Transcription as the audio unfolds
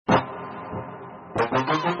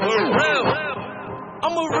Real.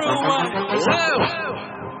 I'm a real one. Real.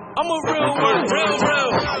 I'm a real one. Real.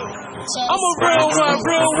 I'm a real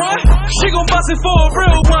one. She gon' bust it for a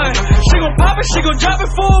real one. She gon' pop it, she gon' drop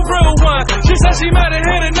it for a real one. She said she met a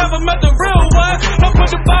hit and never met the real one. Don't put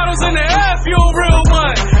the bottles in the air if you a real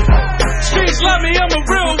one. Streets love me, I'm a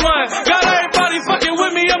real one. Got everybody fucking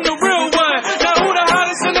with me, I'm the real one. Now who the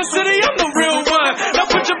hottest in the city? I'm the real one.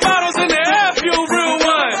 Now put your bottles in the air if you a real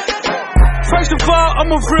one. First of all,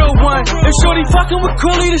 I'm a real one. If shorty fucking with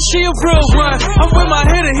Cooley, then she a real one. I'm with my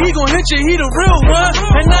hitter, he gon' hit you, he the real one.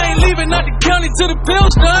 And I ain't leaving out the county till the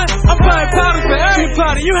bill's done. I'm buying powder for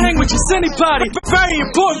everybody, you hang with your silly body. Very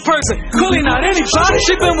important person, Cooley not anybody.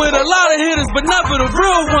 She been with a lot of hitters, but not for the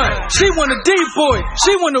real one. She want a D-boy,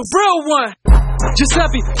 she want a real one.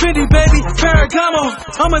 Giuseppe, Fendi, baby, Ferragamo.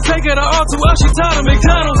 I'ma take her to R2L, she tired of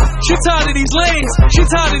McDonald's. She tired of these lanes, she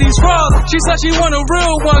tired of these frauds. She said she want a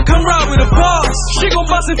real one, come ride with a boss. She gon'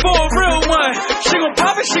 bust it for a real one. She gon'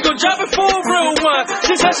 pop it, she gon' drop it for a real one.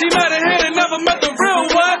 She said she met a hit and never met the real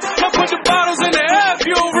one. Now put your bottles in the air if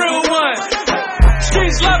you a real one.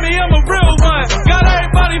 Streets love me, I'm a real one. Got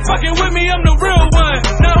everybody fucking with me, I'm the real one.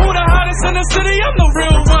 Now who the hottest in the city? I'm the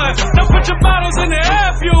real one. Now put your bottles in the air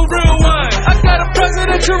if you a real one. I got a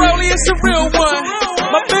presidential rollie, it's a real one.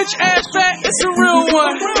 My bitch ass fat, it's a real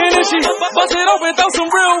one. And if she bust it open, throw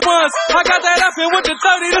some real ones. I got that FN with the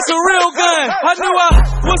 30, that's a real gun. I knew I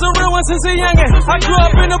was a real one since a youngin'. I grew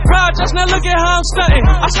up in the projects, now look at how I'm stuntin'.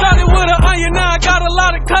 I started with an onion, now I got a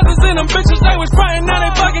lot of cousins in them bitches. They was frontin', now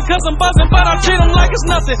they buggin' cause I'm buzzin', but I treat them like it's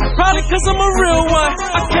nothing. Probably cause I'm a real one.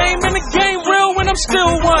 I came in the game real when I'm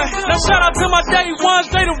still one. Now shout out to my day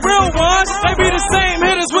ones, they the real ones. They be the same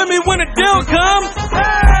hitters with me when the deal come.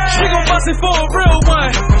 She gon' bust it for a real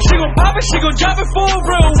one. She gon' pop it, she gon' drop it for a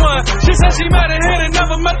real one. She said she met a hit and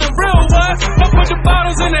never met the real one. Don't put your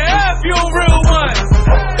bottles in the air if you a real one.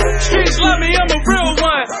 Streets love me, I'm a real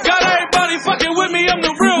one. Got everybody fucking with me, I'm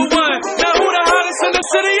the real one. Now who the hottest in the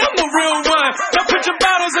city? I'm the real one.